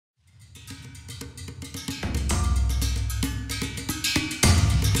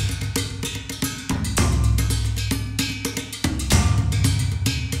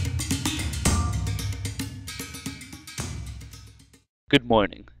Good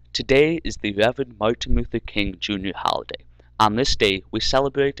morning. Today is the Reverend Martin Luther King Jr. holiday. On this day, we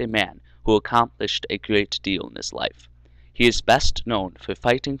celebrate a man who accomplished a great deal in his life. He is best known for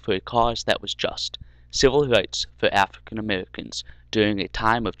fighting for a cause that was just, civil rights for African Americans during a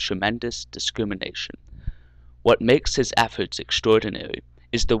time of tremendous discrimination. What makes his efforts extraordinary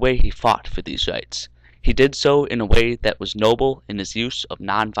is the way he fought for these rights. He did so in a way that was noble in his use of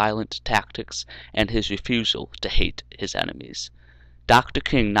nonviolent tactics and his refusal to hate his enemies. Dr.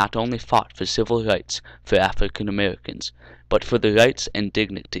 King not only fought for civil rights for African Americans, but for the rights and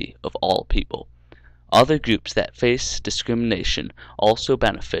dignity of all people. Other groups that face discrimination also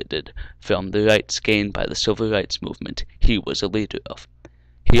benefited from the rights gained by the civil rights movement he was a leader of.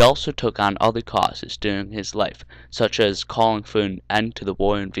 He also took on other causes during his life, such as calling for an end to the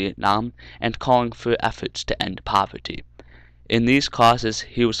war in Vietnam and calling for efforts to end poverty. In these causes,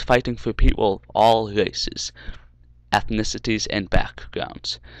 he was fighting for people of all races, ethnicities, and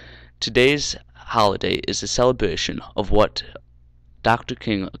backgrounds. Today's holiday is a celebration of what Dr.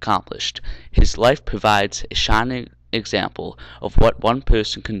 King accomplished. His life provides a shining example of what one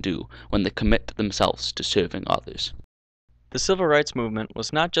person can do when they commit themselves to serving others. The Civil Rights Movement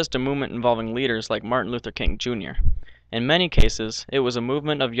was not just a movement involving leaders like Martin Luther King Jr. In many cases, it was a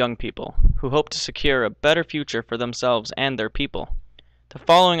movement of young people who hoped to secure a better future for themselves and their people. The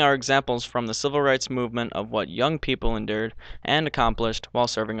following are examples from the Civil Rights Movement of what young people endured and accomplished while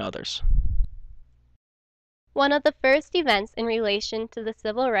serving others. One of the first events in relation to the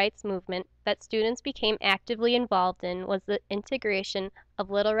Civil Rights Movement that students became actively involved in was the integration of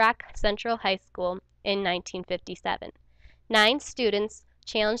Little Rock Central High School in 1957. 9 students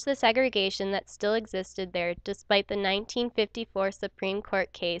challenged the segregation that still existed there despite the 1954 Supreme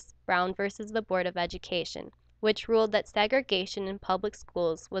Court case Brown versus the Board of Education, which ruled that segregation in public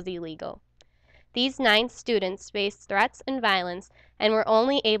schools was illegal. These 9 students faced threats and violence and were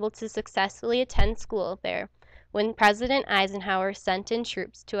only able to successfully attend school there when President Eisenhower sent in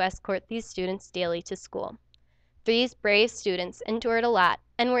troops to escort these students daily to school. These brave students endured a lot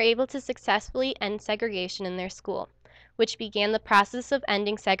and were able to successfully end segregation in their school, which began the process of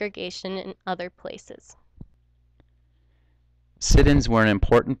ending segregation in other places. Sit-ins were an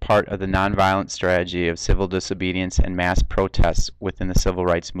important part of the nonviolent strategy of civil disobedience and mass protests within the civil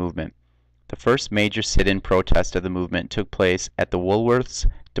rights movement. The first major sit-in protest of the movement took place at the WUHS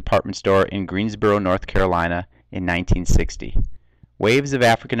department store in Greensboro, North Carolina in 1960. Waves of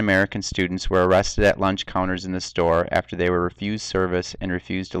African American students were arrested at lunch counters in the store after they were refused service and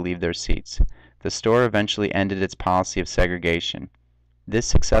refused to leave their seats. The store eventually ended its policy of segregation. This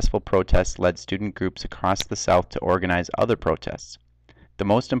successful protest led student groups across the South to organize other protests. The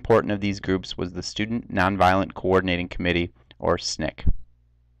most important of these groups was the Student Nonviolent Coordinating Committee, or SNCC.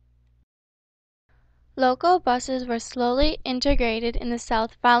 Local buses were slowly integrated in the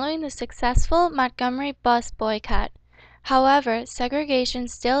South following the successful Montgomery bus boycott. However, segregation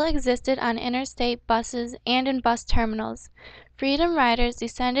still existed on interstate buses and in bus terminals. Freedom Riders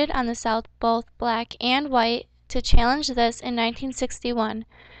descended on the South, both black and white, to challenge this in 1961.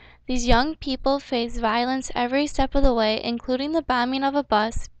 These young people faced violence every step of the way, including the bombing of a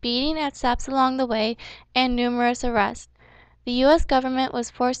bus, beating at stops along the way, and numerous arrests. The U.S. government was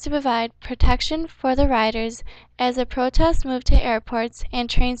forced to provide protection for the riders. As the protests moved to airports and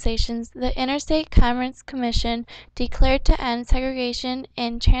train stations, the Interstate Commerce Commission declared to end segregation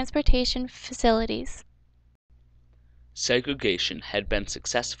in transportation facilities. Segregation had been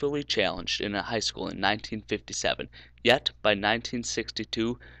successfully challenged in a high school in 1957, yet by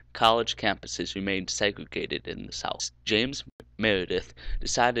 1962, college campuses remained segregated in the South. James Meredith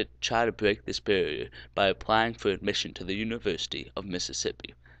decided to try to break this barrier by applying for admission to the University of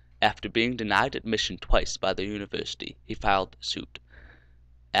Mississippi. After being denied admission twice by the university, he filed suit.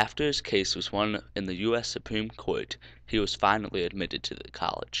 After his case was won in the U.S. Supreme Court, he was finally admitted to the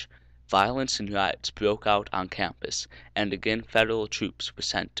college. Violence and riots broke out on campus, and again federal troops were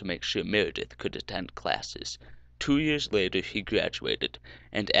sent to make sure Meredith could attend classes. 2 years later he graduated,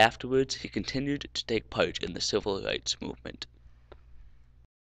 and afterwards he continued to take part in the civil rights movement.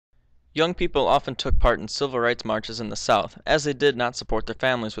 Young people often took part in civil rights marches in the South, as they did not support their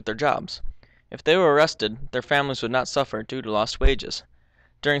families with their jobs. If they were arrested, their families would not suffer due to lost wages.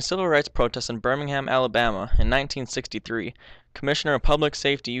 During civil rights protests in Birmingham, Alabama in 1963, Commissioner of Public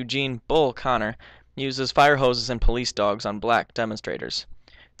Safety Eugene "Bull" Connor uses fire hoses and police dogs on black demonstrators.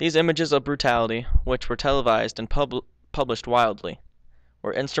 These images of brutality, which were televised and published widely,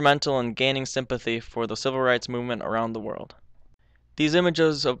 were instrumental in gaining sympathy for the civil rights movement around the world. These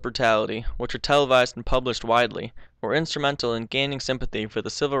images of brutality, which were televised and published widely, were instrumental in gaining sympathy for the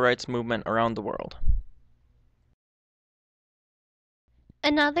civil rights movement around the world.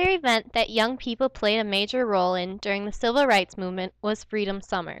 Another event that young people played a major role in during the Civil Rights Movement was Freedom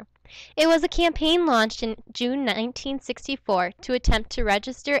Summer. It was a campaign launched in June 1964 to attempt to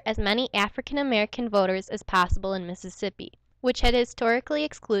register as many African American voters as possible in Mississippi, which had historically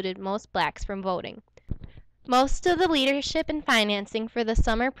excluded most blacks from voting. Most of the leadership and financing for the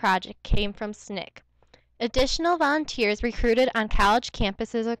summer project came from SNCC. Additional volunteers recruited on college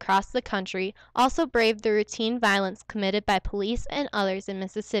campuses across the country also braved the routine violence committed by police and others in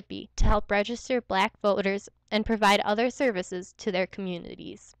Mississippi to help register black voters and provide other services to their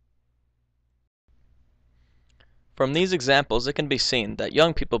communities. From these examples, it can be seen that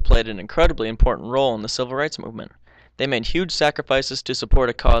young people played an incredibly important role in the Civil Rights Movement. They made huge sacrifices to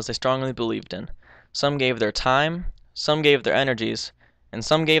support a cause they strongly believed in. Some gave their time, some gave their energies, and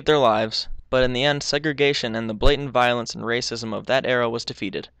some gave their lives, but in the end, segregation and the blatant violence and racism of that era was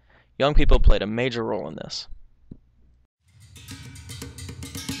defeated. Young people played a major role in this.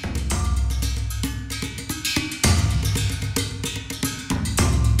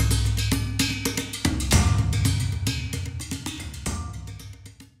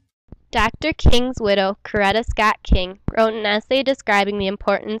 Dr. King's widow, Coretta Scott King, wrote an essay describing the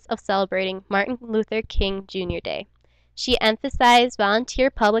importance of celebrating Martin Luther King Jr. Day. She emphasized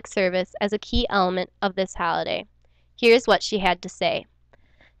volunteer public service as a key element of this holiday. Here's what she had to say.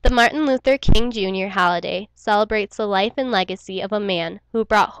 The Martin Luther King Jr. holiday celebrates the life and legacy of a man who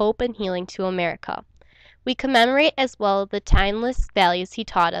brought hope and healing to America. We commemorate as well the timeless values he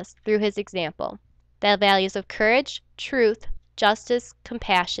taught us through his example, the values of courage, truth, justice,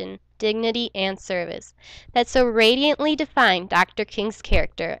 compassion, dignity, and service that so radiantly defined Dr. King's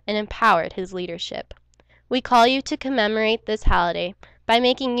character and empowered his leadership. We call you to commemorate this holiday by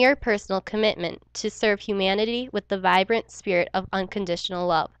making your personal commitment to serve humanity with the vibrant spirit of unconditional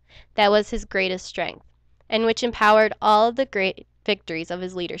love that was his greatest strength, and which empowered all of the great victories of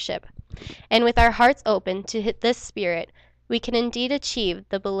his leadership. And with our hearts open to this spirit, we can indeed achieve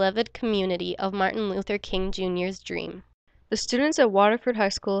the beloved community of Martin Luther King Jr.'s dream. The students at Waterford High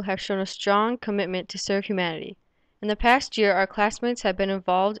School have shown a strong commitment to serve humanity. In the past year, our classmates have been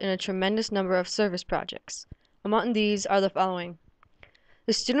involved in a tremendous number of service projects. Among these are the following.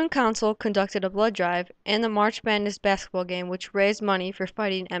 The Student Council conducted a blood drive and the March Madness basketball game which raised money for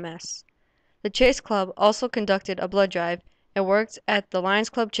fighting MS. The Chase Club also conducted a blood drive and worked at the Lions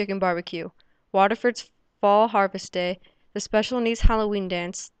Club Chicken Barbecue, Waterford's Fall Harvest Day, the Special Needs Halloween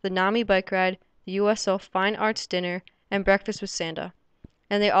Dance, the NAMI Bike Ride, the USO Fine Arts Dinner, and Breakfast with Santa.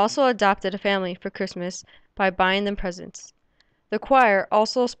 And they also adopted a family for Christmas by buying them presents. The choir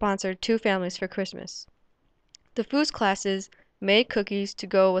also sponsored 2 families for Christmas. The foods classes made cookies to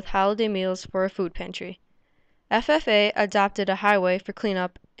go with holiday meals for a food pantry. FFA adopted a highway for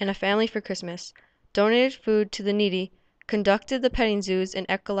cleanup and a family for Christmas, donated food to the needy, conducted the petting zoos and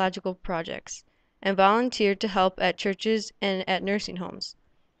ecological projects, and volunteered to help at churches and at nursing homes.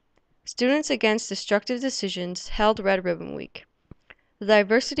 Students Against Destructive Decisions held Red Ribbon Week. The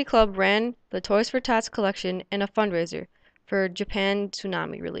Diversity Club ran the Toys for Tots collection and a fundraiser for Japan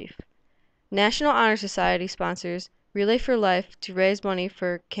tsunami relief. National Honor Society sponsors Relay for Life to raise money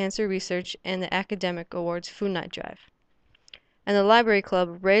for cancer research and the Academic Awards Food Night Drive. And the Library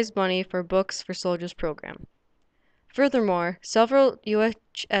Club raised money for Books for Soldiers program. Furthermore, several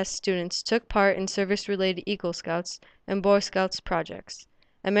UHS students took part in service-related Eagle Scouts and Boy Scouts projects,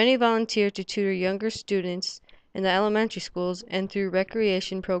 and many volunteered to tutor younger students in the elementary schools and through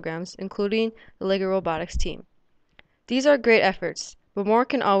recreation programs, including the Lego Robotics team. These are great efforts, but more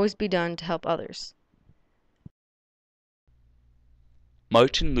can always be done to help others.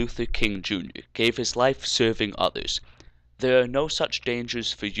 Martin Luther King Jr. gave his life serving others. There are no such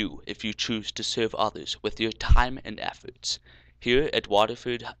dangers for you if you choose to serve others with your time and efforts. Here at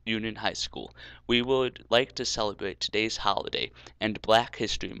Waterford Union High School, we would like to celebrate today's holiday and Black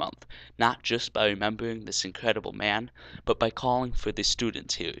History Month, not just by remembering this incredible man, but by calling for the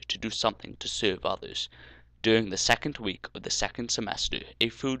students here to do something to serve others. During the second week of the second semester, a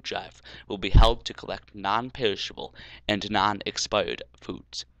food drive will be held to collect non-perishable and non-expired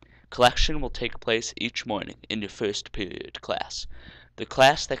foods. Collection will take place each morning in your first period class. The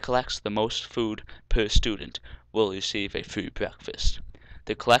class that collects the most food per student will receive a free breakfast.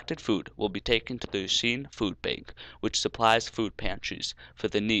 The collected food will be taken to the Racine Food Bank, which supplies food pantries for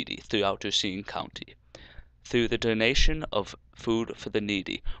the needy throughout Racine County. Through the donation of food for the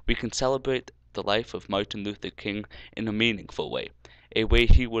needy, we can celebrate the life of Martin Luther King in a meaningful way, a way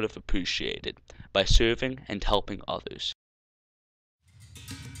he would have appreciated, by serving and helping others.